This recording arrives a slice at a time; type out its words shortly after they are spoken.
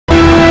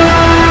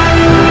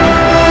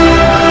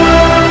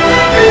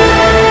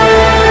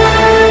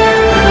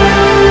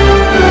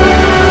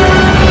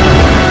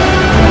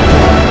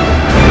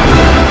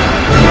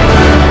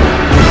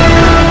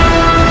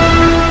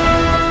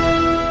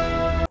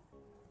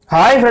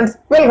Hi friends,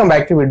 welcome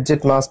back to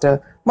Widget Master.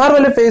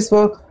 Marvel Phase 4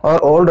 are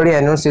already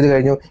announced ചെയ്തു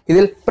കഴിഞ്ഞു.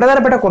 ഇതിൽ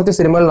പ്രധാനപ്പെട്ട കുറച്ച്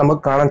സിനിമകൾ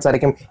നമുക്ക് കാണാൻ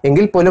സാധിക്കും.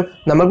 എങ്കിൽ പോലും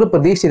നമുക്ക്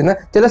പ്രതീക്ഷിച്ചിരുന്ന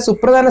ചില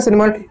സുപ്രധാന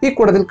സിനിമകൾ ഈ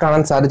കൂട്ടത്തിൽ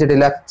കാണാൻ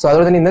സാധിച്ചിട്ടില്ല. സോ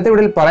അതുകൊണ്ട് തന്നെ ഇന്നത്തെ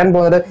വീഡിയോയിൽ പറയാൻ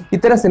പോകുന്നത്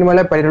ഇത്തരം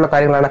സിനിമകളെ പറ്റിയുള്ള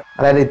കാര്യങ്ങളാണ്.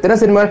 അതായത് ഇത്തരം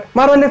സിനിമകൾ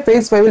മാർവലിന്റെ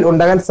ഫേസ് 5-ൽ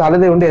ഉണ്ടാകാൻ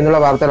സാധ്യതയുണ്ട്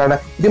എന്നുള്ള വാർത്തകളാണ്.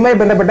 ഇതുമായി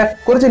ബന്ധപ്പെട്ട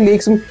കുറച്ച്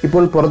ലീക്സും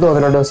ഇപ്പോൾ പുറത്തു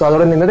വന്നിട്ടുണ്ട്. സോ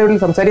അതുകൊണ്ട് ഇന്നത്തെ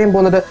വീഡിയോയിൽ സംസാരിക്കാൻ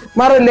പോകുന്നത്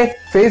മാർവലിലെ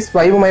ഫേസ്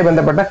 5-മായി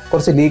ബന്ധപ്പെട്ട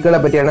കുറച്ച്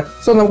ലീക്കുകളെ പറ്റിയാണ്.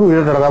 സോ നമുക്ക്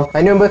വീഡിയോ തുടങ്ങാം.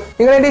 അതിന് മുമ്പ്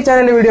നിങ്ങൾ എന്റെ ഈ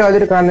ചാനലിലെ വീഡിയോ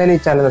ആദ്യം കാണുന്നതിൽ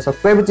ഈ ചാനൽ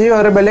സബ്സ്ക്രൈബ് ചെയ്യുക,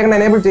 ഒരു ബെൽ ഐക്കൺ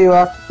എനേബിൾ ചെയ്യുക.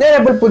 ഞാൻ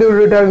ഇപ്പോൾ പുതിയ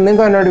വീഡിയോ ഇട്ടാൽ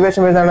നിങ്ങൾക്ക്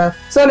നോട്ടിഫിക്കേഷൻ വരുന്നതാണ്.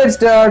 So let's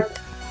start.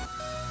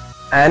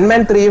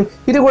 ആൻഡ്മാൻ 3-യും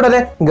ഇതുകൂടാതെ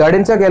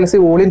ഗാർഡിയൻസ് ഓഫ് ഗാലക്സി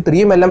വോളിയം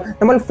 3-യും എല്ലാം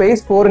നമ്മൾ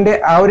ഫേസ് 4-ന്റെ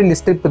ആ ഒരു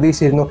ലിസ്റ്റിൽ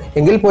പ്രതീക്ഷിച്ചിരുന്നു.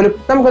 എങ്കിൽ പോലും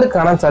നമുക്കത്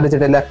കാണാൻ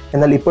സാധിച്ചിട്ടില്ല.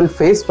 എന്നാൽ ഇപ്പോൾ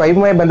ഫേസ്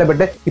 5-മായി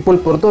ബന്ധപ്പെട്ട് ഇപ്പോൾ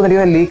പുറത്തു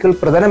വന്നിരിക്കുന്ന ലീക്കുകൾ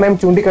പ്രധാനമായും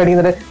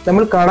ചൂണ്ടിക്കാണിക്കുന്നത്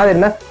നമ്മൾ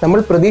കാണാതിരുന്ന,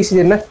 നമ്മൾ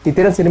പ്രതീക്ഷിച്ചിരുന്ന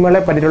ഇത്തരം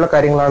സിനിമകളെ പറ്റിയുള്ള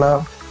കാര്യങ്ങളാണ്.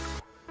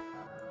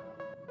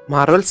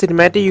 മാർവൽ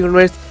സിനിമാറ്റിക്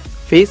യൂണിവേഴ്സ്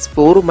ഫേസ്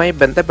 4-മായി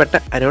ബന്ധപ്പെട്ട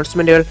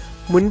അനൗൺസ്മെന്റുകൾ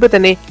മുൻപ്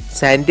തന്നെ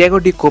സാന്റിയാഗോ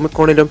ഡി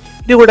കോമിക്കോണിലും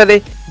ഇതുകൂടാതെ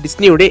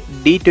ഡിസ്നിയുടെ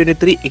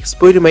D23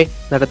 എക്സ്പോയിലുമായി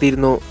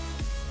നടത്തിയിരുന്നു.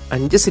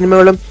 5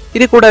 സിനിമകളും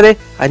ഇതുകൂടാതെ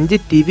 5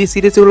 TV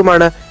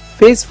സീരീസുകളുമാണ്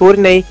face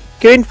 4-നായി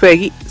Kevin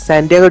ഫെയ്ഗി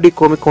Santiago de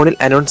കോമിക്കോണിൽ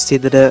announce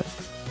ചെയ്തത്.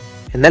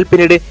 എന്നാൽ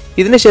പിന്നീട്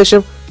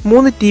ഇതിനുശേഷം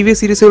 3 TV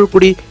സീരീസുകൾ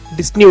കൂടി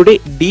ഡിസ്നിയുടെ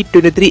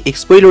D23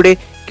 എക്സ്പോയിലൂടെ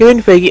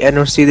കെവിൻ ഫെയ്ഗി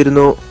അനൗൺസ്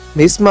ചെയ്തിരുന്നു.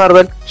 മിസ്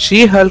മാർവൽ,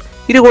 ഷീ ഹൾക്ക്,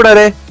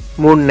 ഇതുകൂടാതെ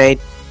മൂൺ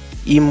നൈറ്റ്,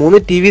 ഈ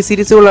 3 TV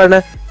സീരീസുകളാണ്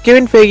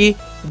കെവിൻ ഫെയ്ഗി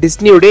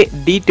ഡിസ്നിയുടെ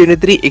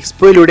D23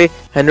 എക്സ്പോയിലൂടെ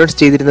അനൗൺസ്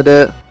ചെയ്തിരുന്നത്.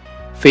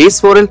 ഫേസ്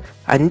 4-ൽ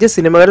 5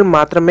 സിനിമകൾ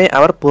മാത്രമേ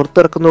അവർ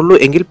പുറത്തിറക്കുന്നുള്ളൂ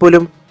എങ്കിൽ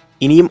പോലും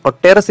ഇനിയും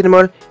ഒട്ടേറെ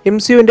സിനിമകൾ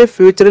MCUവിന്റെ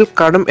ഫ്യൂച്ചറിൽ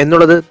കാണും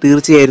എന്നുള്ളത്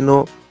തീർച്ചയായിരുന്നു.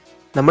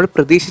 നമ്മൾ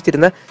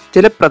പ്രതീക്ഷിച്ചിരുന്ന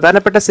ചില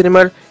പ്രധാനപ്പെട്ട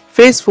സിനിമകൾ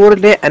ഫേസ്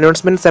 4-ന്റെ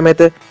അനൗൺസ്മെന്റ്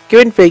സമയത്ത്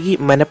കെവിൻ ഫെയ്ഗി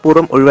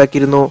മനഃപൂർവ്വം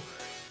ഒഴിവാക്കിയിരുന്നു.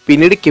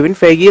 പിന്നീട് കെവിൻ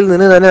ഫെയ്ഗിയിൽ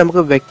നിന്ന് തന്നെ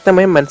നമുക്ക്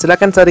വ്യക്തമായി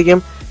മനസ്സിലാക്കാൻ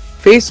സാധിക്കും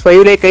ഫേസ്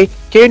 5-ലേക്കായി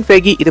കെവിൻ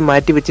ഫെയ്ഗി ഇത്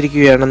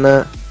മാറ്റിവെച്ചിരിക്കുകയാണെന്ന്.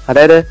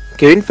 അതായത്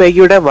കെവിൻ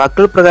ഫെയ്ഗിയുടെ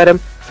വാക്കുകൾ പ്രകാരം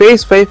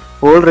ഫേസ് 5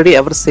 ഓൾറെഡി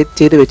അവർ സെറ്റ്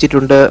ചെയ്ത്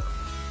വെച്ചിട്ടുണ്ട്.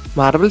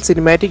 മാർവൽ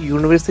സിനിമാറ്റിക്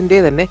യൂണിവേഴ്സിന്റെ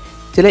തന്നെ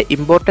ചില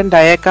ഇമ്പോർട്ടന്റ്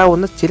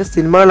ആയേക്കാവുന്ന ചില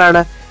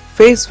സിനിമകളാണ്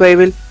ഫേസ്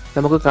 5-ൽ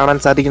നമുക്ക് കാണാൻ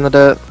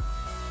സാധിക്കുന്നത്.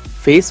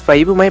 ഫേസ്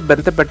 5-മായി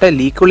ബന്ധപ്പെട്ട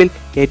ലീക്കുകളിൽ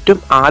ഏറ്റവും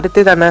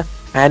ആദ്യത്തേതാണ്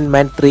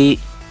ആൻഡ്മാൻ 3.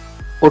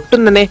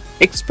 ഒട്ടും തന്നെ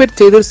എക്സ്പെക്ട്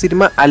ചെയ്തൊരു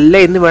സിനിമ അല്ല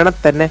എന്ന് വേണം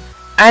തന്നെ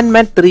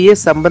ആൻഡ്മാൻ 3-യെ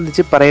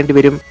സംബന്ധിച്ച് പറയേണ്ടി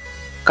വരും.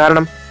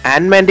 കാരണം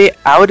ആൻഡ്മാന്റെ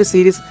ആ ഒരു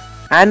സീരീസ്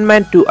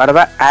ആൻഡ്മാൻ 2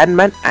 അഥവാ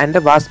ആൻഡ്മാൻ ആൻഡ്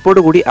ദ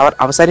വാസ്പോട് കൂടി അവർ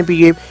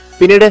അവസാനിപ്പിക്കുകയും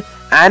പിന്നീട്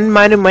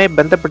ആൻഡ്മാനുമായി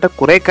ബന്ധപ്പെട്ട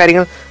കുറെ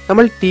കാര്യങ്ങൾ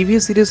നമ്മൾ TV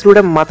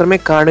സീരീസിലൂടെ മാത്രമേ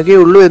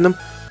കാണുകയുള്ളൂ എന്നും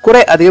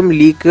കുറെ അധികം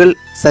ലീക്കുകൾ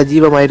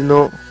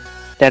സജീവമായിരുന്നു.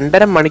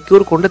 2.5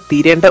 മണിക്കൂർ കൊണ്ട്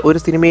തീരേണ്ട ഒരു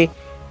സിനിമയെ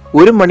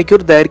 1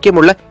 മണിക്കൂർ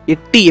ദൈർഘ്യമുള്ള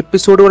 8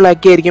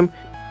 എപ്പിസോഡുകളാക്കിയായിരിക്കും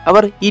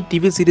അവർ ഈ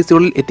TV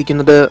സീരീസുകളിൽ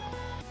എത്തിക്കുന്നത്.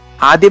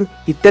 ആദ്യം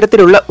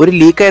ഇത്തരത്തിലുള്ള ഒരു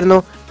ലീക്കായിരുന്നു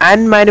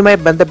ആൻഡ്മാനുമായി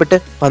ബന്ധപ്പെട്ട്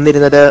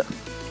വന്നിരുന്നത്.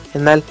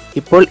 എന്നാൽ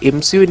ഇപ്പോൾ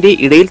MCUവിന്റെ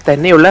ഇടയിൽ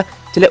തന്നെയുള്ള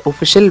ചില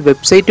ഒഫീഷ്യൽ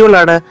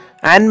വെബ്സൈറ്റുകളാണ്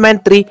ആൻഡ്മാൻ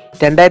 3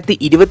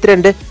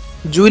 2022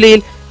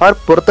 ജൂലൈയിൽ അവർ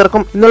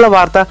പുറത്തിറക്കും എന്നുള്ള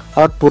വാർത്ത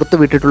അവർ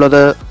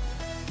പുറത്തുവിട്ടിട്ടുള്ളത്.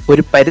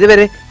 ഒരു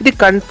പരിധിവരെ ഇത്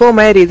കൺഫേം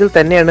ആയ രീതിയിൽ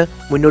തന്നെയാണ്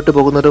മുന്നോട്ട്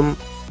പോകുന്നതും.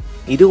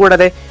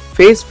 ഇതുകൂടാതെ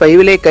ഫേസ്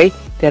 5-ലേക്കായി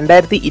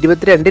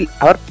 2022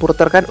 അവർ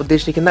പുറത്തിറക്കാൻ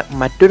ഉദ്ദേശിക്കുന്ന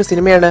മറ്റൊരു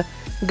സിനിമയാണ്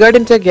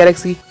ഗാർഡിയൻസ് ഓഫ്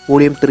ഗാലക്സി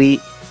വോളിയം 3.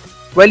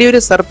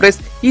 വലിയൊരു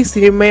സർപ്രൈസ് ഈ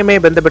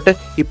സിനിമയുമായി ബന്ധപ്പെട്ട്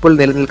ഇപ്പോൾ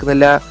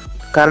നിലനിൽക്കുന്നില്ല.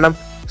 കാരണം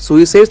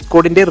സൂയിസൈഡ്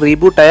സ്ക്വാഡിന്റെ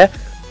റീബൂട്ടായ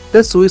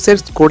ദ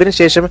സൂയിസൈഡ് സ്ക്വാഡിന്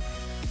ശേഷം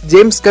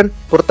ജെയിംസ് ഗൺ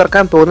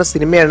പുറത്തിറക്കാൻ പോകുന്ന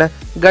സിനിമയാണ്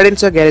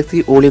guardians of Galaxy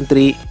volume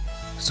 3.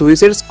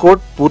 Suicide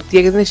squad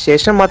പൂർത്തിയാക്കിയതിനു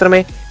ശേഷം മാത്രമേ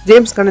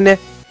ജെയിംസ് ഗണ്ണിന്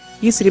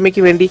ഈ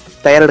സിനിമയ്ക്ക് വേണ്ടി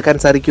തയ്യാറെടുക്കാൻ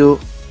സാധിക്കൂ.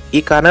 ഈ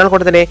കാരണങ്ങൾ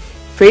കൊണ്ട് തന്നെ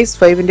ഫേസ്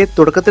 5-ന്റെ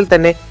തുടക്കത്തിൽ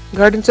തന്നെ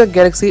ഗാർഡിയൻസ് ഓഫ്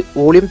ഗാലക്സി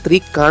വോളിയം 3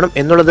 കാണും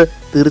എന്നുള്ളത്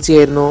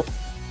തീർച്ചയായിരുന്നു.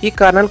 ഈ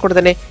കാരണങ്ങൾ കൊണ്ട്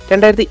തന്നെ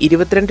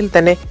 2022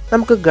 തന്നെ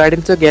നമുക്ക്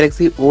ഗാർഡിയൻസ് ഓഫ്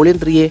ഗാലക്സി വോളിയം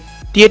 3-യെ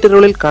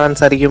തിയേറ്ററുകളിൽ കാണാൻ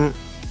സാധിക്കും.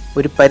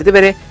 ഒരു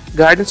പരിധിവരെ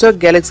ഗാർഡിയൻസ്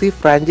ഓഫ് ഗാലക്സി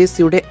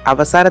ഫ്രാഞ്ചൈസിയുടെ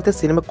അവസാനത്തെ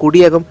cinema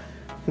കൂടിയാകും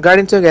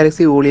guardians of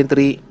Galaxy volume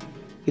 3.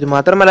 ഇത്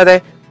മാത്രമല്ലാതെ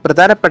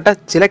പ്രധാനപ്പെട്ട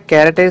ചില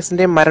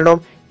ക്യാരക്ടേഴ്സിന്റെ മരണവും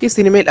ഈ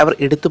സിനിമയിൽ അവർ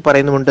എടുത്തു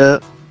പറയുന്നുമുണ്ട്.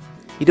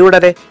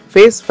 ഇതുകൂടാതെ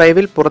ഫേസ്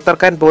 5-ൽ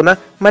പുറത്തിറക്കാൻ പോകുന്ന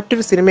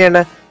മറ്റൊരു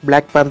സിനിമയാണ്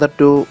Black Panther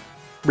 2.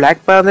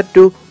 Black Panther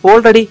 2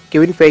 already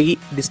Kevin ഫെയ്ഗി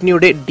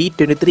ഡിസ്നിയുടെ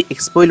D23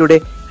 എക്സ്പോയിലൂടെ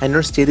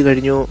announce ചെയ്തു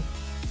കഴിഞ്ഞു.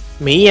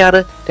 മെയ്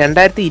 6,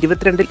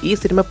 2022 ഈ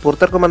സിനിമ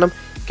പുറത്തിറക്കുമെന്നും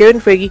കെവിൻ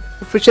ഫെയ്ഗി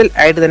ഒഫീഷ്യൽ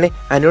ആയിട്ട് തന്നെ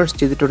അനൗൺസ്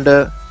ചെയ്തിട്ടുണ്ട്.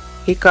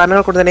 ഈ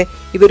കാരണങ്ങൾ കൊണ്ട് തന്നെ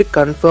ഇതൊരു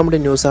കൺഫേംഡ്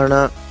ന്യൂസ്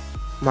ആണ്.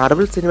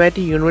 മാർവൽ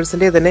സിനിമാറ്റിക്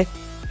യൂണിവേഴ്സിന്റെ തന്നെ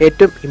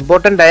ഏറ്റവും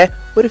ഇമ്പോർട്ടന്റ് ആയ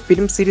ഒരു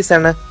ഫിലിം സീരീസ്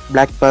ആണ്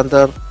ബ്ലാക്ക്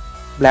പാന്തർ.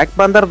 ബ്ലാക്ക്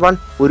പാന്തർ 1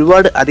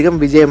 ഒരുപാട് അധികം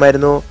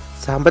വിജയമായിരുന്നു.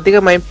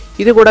 സാമ്പത്തികമായും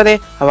ഇതുകൂടാതെ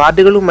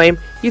അവാർഡുകളുമായും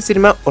ഈ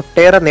സിനിമ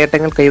ഒട്ടേറെ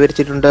നേട്ടങ്ങൾ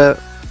കൈവരിച്ചിട്ടുണ്ട്.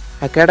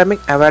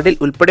 അക്കാഡമിക് അവാർഡിൽ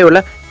ഉൾപ്പെടെയുള്ള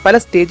പല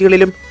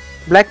സ്റ്റേജുകളിലും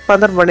ബ്ലാക്ക്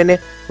പാന്തർ 1-ന്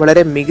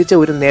വളരെ മികച്ച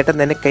ഒരു നേട്ടം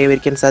തന്നെ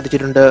കൈവരിക്കാൻ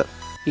സാധിച്ചിട്ടുണ്ട്.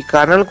 ഈ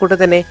കാരണങ്ങൾ കൊണ്ട്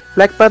തന്നെ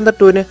ബ്ലാക്ക് പാന്തർ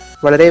 2-ന്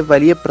വളരെ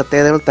വലിയ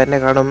പ്രത്യേകതകൾ തന്നെ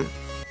കാണും.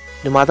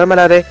 ഇത്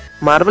മാത്രമല്ലാതെ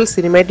മാർവൽ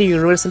സിനിമാറ്റിക്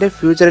യൂണിവേഴ്സിന്റെ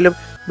ഫ്യൂച്ചറിലും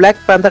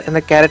ബ്ലാക്ക് പാന്തർ എന്ന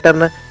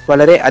ക്യാരക്ടറിന്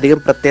വളരെ അധികം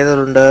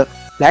പ്രത്യേകതകളുണ്ട്.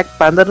 ബ്ലാക്ക്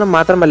പാന്തറിന്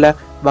മാത്രമല്ല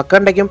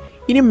വക്കാണ്ടയ്ക്കും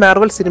ഇനി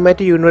മാർവൽ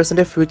സിനിമാറ്റിക്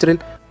യൂണിവേഴ്സിന്റെ ഫ്യൂച്ചറിൽ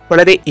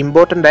വളരെ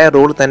ഇമ്പോർട്ടന്റ് ആയ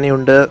റോൾ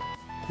തന്നെയുണ്ട്.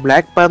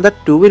 ബ്ലാക്ക് പാന്തർ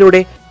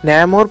 2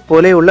 നാമോർ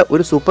പോലെയുള്ള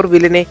ഒരു സൂപ്പർ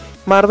വില്ലനെ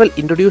മാർവൽ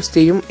ഇൻട്രൊഡ്യൂസ്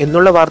ചെയ്യും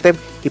എന്നുള്ള വാർത്തയും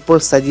ഇപ്പോൾ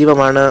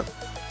സജീവമാണ്.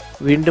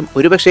 വീണ്ടും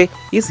ഒരുപക്ഷെ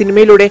ഈ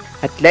സിനിമയിലൂടെ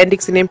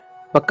അറ്റ്ലാന്റിക്സിനെയും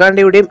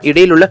വക്കാണ്ടയുടെയും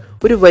ഇടയിലുള്ള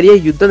ഒരു വലിയ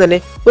യുദ്ധം തന്നെ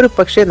ഒരു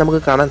പക്ഷേ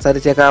നമുക്ക് കാണാൻ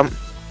സാധിച്ചേക്കാം.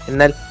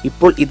 എന്നാൽ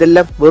ഇപ്പോൾ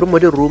ഇതെല്ലാം വെറും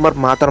ഒരു റൂമർ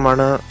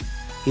മാത്രമാണ്.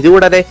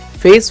 ഇതുകൂടാതെ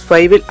ഫേസ്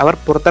 5 അവർ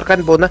പുറത്തിറക്കാൻ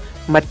പോകുന്ന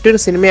മറ്റൊരു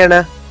സിനിമയാണ്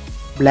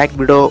black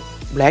widow.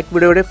 Black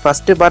വിഡോയുടെ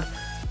first part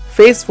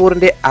face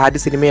 4 ആദ്യ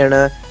സിനിമയാണ്.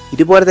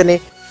 ഇതുപോലെ തന്നെ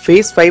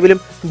ഫേസ് 5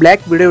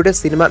 ബ്ലാക്ക് വിഡോയുടെ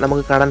സിനിമ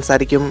നമുക്ക് കാണാൻ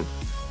സാധിക്കും.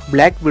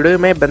 ബ്ലാക്ക്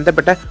വിഡോയുമായി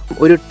ബന്ധപ്പെട്ട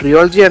ഒരു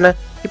ട്രിയോളജിയാണ്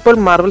ഇപ്പോൾ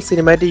മാർവൽ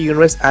സിനിമാറ്റിക്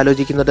യൂണിവേഴ്സ്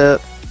ആലോചിക്കുന്നത്.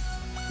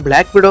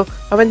 ബ്ലാക്ക് വിഡോ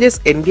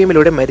അവഞ്ചേഴ്സ് എൻഡ്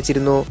ഗെയിമിലൂടെ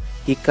മരിച്ചിരുന്നു.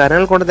 ഈ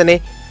കാരണങ്ങൾ കൊണ്ട് തന്നെ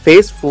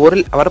ഫേസ്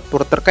 4 അവർ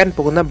പുറത്തിറക്കാൻ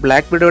പോകുന്ന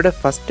black വിഡോയുടെ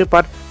first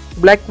part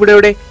black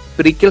വിഡോയുടെ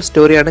prequel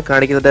സ്റ്റോറിയാണ്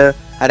കാണിക്കുന്നത്.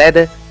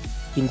 അതായത്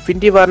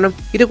ഇൻഫിനിറ്റി വാറിനും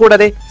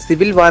ഇതുകൂടാതെ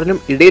സിവിൽ വാറിനും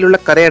ഇടയിലുള്ള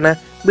കഥയാണ്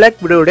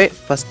ബ്ലാക്ക് വിഡോയുടെ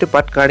ഫസ്റ്റ്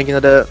പാർട്ട്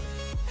കാണിക്കുന്നത്.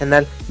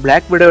 എന്നാൽ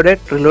ബ്ലാക്ക് വിഡോയുടെ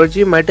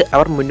ട്രിലോജിയുമായിട്ട്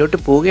അവർ മുന്നോട്ട്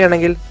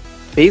പോവുകയാണെങ്കിൽ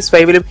ഫേസ്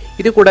 5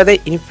 ഇതുകൂടാതെ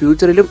ഇനി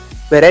ഫ്യൂച്ചറിലും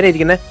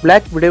വരാനിരിക്കുന്ന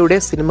ബ്ലാക്ക് വിഡോയുടെ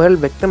സിനിമകൾ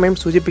വ്യക്തമായും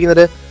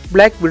സൂചിപ്പിക്കുന്നത്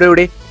ബ്ലാക്ക്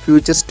വിഡോയുടെ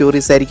ഫ്യൂച്ചർ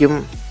സ്റ്റോറീസ് ആയിരിക്കും.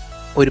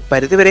 ഒരു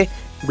പരിധിവരെ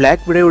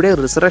ബ്ലാക്ക് വിഡോയുടെ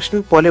റിസറക്ഷൻ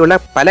പോലെയുള്ള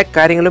പല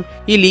കാര്യങ്ങളും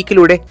ഈ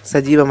ലീക്കിലൂടെ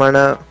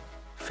സജീവമാണ്.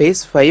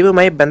 ഫേസ്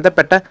 5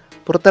 ബന്ധപ്പെട്ട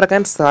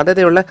പുറത്തിറക്കാൻ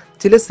സാധ്യതയുള്ള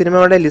ചില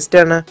സിനിമകളുടെ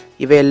ലിസ്റ്റാണ്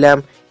ഇവയെല്ലാം.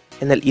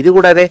 എന്നാൽ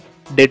ഇതുകൂടാതെ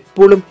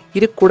ഡെഡ്പൂളും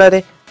ഇതുകൂടാതെ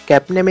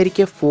ക്യാപ്റ്റൻ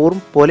അമേരിക്ക 4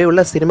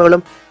 പോലെയുള്ള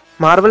സിനിമകളും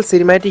മാർവൽ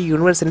സിനിമാറ്റിക്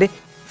യൂണിവേഴ്സിന്റെ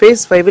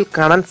ഫേസ് 5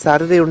 കാണാൻ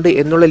സാധ്യതയുണ്ട്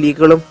എന്നുള്ള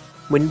ലീക്കുകളും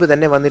മുൻപ്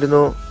തന്നെ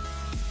വന്നിരുന്നു.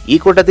 ഈ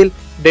കൂട്ടത്തിൽ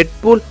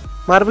ഡെഡ്പൂൾ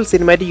മാർവൽ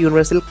സിനിമാറ്റിക്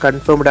യൂണിവേഴ്സിൽ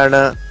കൺഫേംഡ്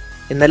ആണ്.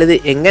 എന്നാൽ ഇത്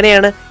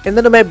എങ്ങനെയാണ്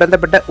എന്നതുമായി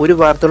ബന്ധപ്പെട്ട ഒരു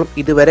വാർത്തകളും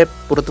ഇതുവരെ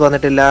പുറത്തു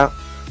വന്നിട്ടില്ല.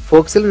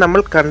 ഫോക്സിൽ നമ്മൾ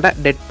കണ്ട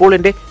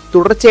ഡെഡ്പൂളിന്റെ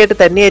തുടർച്ചയായിട്ട്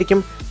തന്നെയായിരിക്കും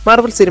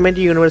മാർവൽ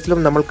സിനിമാറ്റിക് യൂണിവേഴ്സിലും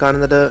നമ്മൾ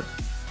കാണുന്നത്.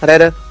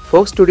 അതായത്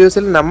ഫോക്സ്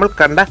സ്റ്റുഡിയോസിൽ നമ്മൾ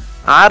കണ്ട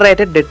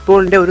R-rated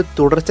ഡെഡ്പൂളിന്റെ ഒരു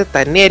തുടർച്ച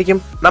തന്നെയായിരിക്കും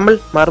നമ്മൾ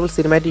മാർവൽ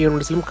സിനിമാറ്റിക്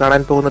യൂണിവേഴ്സിലും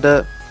കാണാൻ പോകുന്നത്.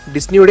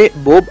 ഡിസ്നിയുടെ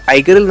ബോബ്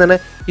ഐഗറിൽ നിന്ന്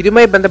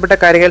ഇതുമായി ബന്ധപ്പെട്ട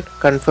കാര്യങ്ങൾ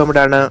കൺഫേംഡ്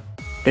ആണ്.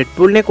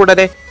 ഡെഡ്പൂളിനെ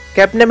കൂടാതെ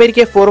captain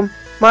America 4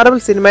 Marvel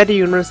cinematic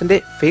യൂണിവേഴ്സിന്റെ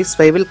face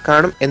 5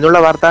 കാണും എന്നുള്ള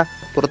വാർത്ത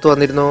പുറത്തു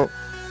വന്നിരുന്നു.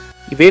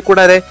 ഇവയെ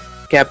കൂടാതെ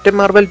ക്യാപ്റ്റൻ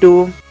മാർവൽ 2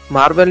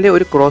 മാർവലിന്റെ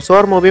ഒരു ക്രോസ്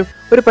ഓവർ മൂവിയും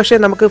ഒരു പക്ഷേ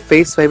നമുക്ക്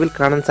ഫേസ് 5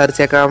 കാണാൻ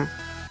സാധിച്ചേക്കാം.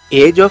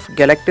 ഏജ് ഓഫ്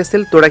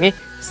ഗാലക്ടസിൽ തുടങ്ങി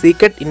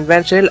സീക്രട്ട്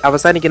ഇൻവാൻഷനിൽ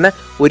അവസാനിക്കുന്ന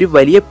ഒരു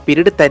വലിയ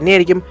പീരീഡ്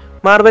തന്നെയായിരിക്കും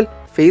മാർവൽ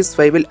ഫേസ്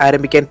 5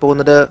 ആരംഭിക്കാൻ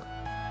പോകുന്നത്.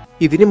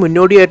 ഇതിന്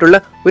മുന്നോടിയായിട്ടുള്ള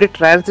ഒരു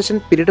ട്രാൻസിഷൻ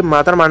പീരീഡ്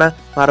മാത്രമാണ്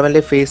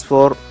മാർവലിന്റെ ഫേസ്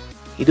 4.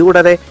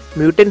 ഇതുകൂടാതെ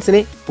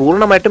മ്യൂട്ടൻസിനെ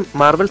പൂർണ്ണമായിട്ടും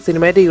മാർവൽ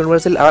സിനിമാറ്റിക്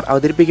യൂണിവേഴ്സിൽ അവർ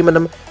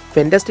അവതരിപ്പിക്കുമെന്നും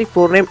ഫാന്റാസ്റ്റിക്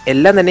ഫോറിനെയും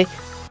എല്ലാം തന്നെ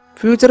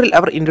ഫ്യൂച്ചറിൽ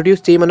അവർ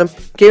ഇൻട്രൊഡ്യൂസ് ചെയ്യുമെന്നും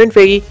കെവിൻ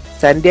ഫെയ്ഗി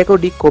സാന്റിയാഗോ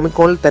ഡി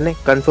കോമിക്കോണിൽ തന്നെ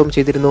കൺഫേം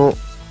ചെയ്തിരുന്നു.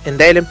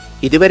 എന്തായാലും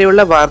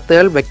ഇതുവരെയുള്ള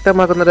വാർത്തകൾ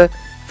വ്യക്തമാക്കുന്നത്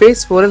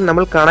ഫേസ് 4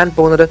 നമ്മൾ കാണാൻ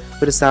പോകുന്നത്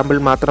ഒരു സാമ്പിൾ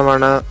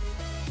മാത്രമാണ്.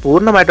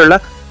 പൂർണ്ണമായിട്ടുള്ള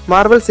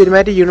മാർവൽ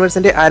സിനിമാറ്റിക്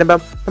യൂണിവേഴ്സിന്റെ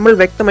ആരംഭം നമ്മൾ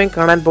വ്യക്തമായും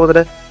കാണാൻ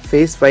പോകുന്നത്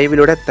ഫേസ്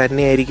 5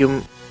 തന്നെയായിരിക്കും.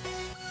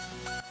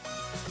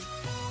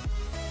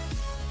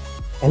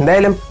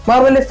 എന്തായാലും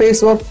മാർവലിലെ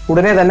ഫേസ് 4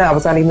 ഉടനെ തന്നെ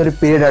അവസാനിക്കുന്ന ഒരു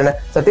പീരീഡ് ആണ്.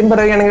 സത്യം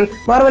പറയുകയാണെങ്കിൽ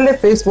മാർവലിലെ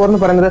ഫേസ് 4 എന്ന്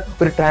പറയുന്നത്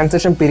ഒരു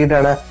ട്രാൻസിഷൻ പീരീഡ്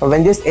ആണ്.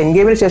 അവഞ്ചേഴ്സ് എൻഡ്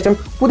ഗെയിമിന് ശേഷം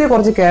പുതിയ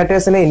കുറച്ച്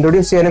ക്യാരക്ടേഴ്സിനെ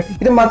ഇൻട്രൊഡ്യൂസ് ചെയ്യാനും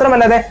ഇത്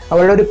മാത്രമല്ലാതെ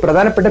അവരുടെ ഒരു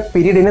പ്രധാനപ്പെട്ട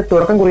പീരീഡിന്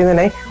തുടക്കം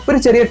കുറിയുന്നതിനായി ഒരു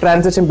ചെറിയ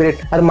ട്രാൻസിഷൻ പീരീഡ്,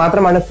 അത്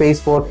മാത്രമാണ്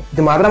ഫേസ് 4.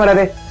 ഇത്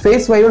മാത്രമല്ലാതെ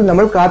ഫേസ് 5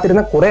 നമ്മൾ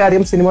കാത്തിരുന്ന കുറെ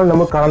അധികം സിനിമകൾ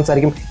നമുക്ക് കാണാൻ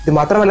സാധിക്കും. ഇത്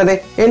മാത്രമല്ലാതെ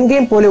എൻഡ്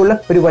ഗെയിം പോലെയുള്ള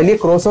ഒരു വലിയ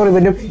ക്രോസ് ഓവർ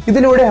ഇവന്റും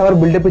ഇതിലൂടെ അവർ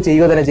ബിൽഡപ്പ്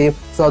ചെയ്യുക തന്നെ ചെയ്യും.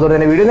 സോ അതുകൊണ്ട്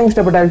തന്നെ വീഡിയോ നിങ്ങൾക്ക്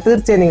ഇഷ്ടപ്പെട്ടാൽ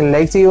തീർച്ചയായും നിങ്ങൾ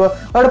ലൈക്ക് ചെയ്യുക.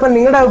 അതോടൊപ്പം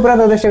നിങ്ങളുടെ അഭിപ്രായ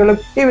നിർദ്ദേശങ്ങളും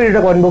ഈ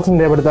വീഡിയോയുടെ കമന്റ് ബോക്സിൽ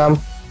രേഖപ്പെടുത്താം.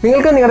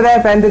 നിങ്ങൾക്ക് നിങ്ങളുടെ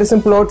ഫാൻറ്റസിയും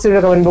പ്ലോട്ട്സും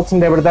കമന്റ്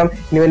ബോക്സിൽ രേഖപ്പെടുത്താം.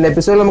 ഇനി വരുന്ന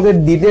എപ്പിസോഡ് നമുക്ക്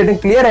ഡീറ്റെയിൽ ആയിട്ടും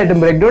ക്ലിയർ ആയിട്ടും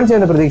ബ്രേക്ക് ഡൗൺ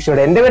ചെയ്യുന്ന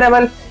പ്രതീക്ഷയോടെ എന്റെ പേര്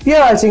അമൽ. You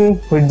are watching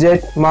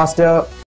widget master.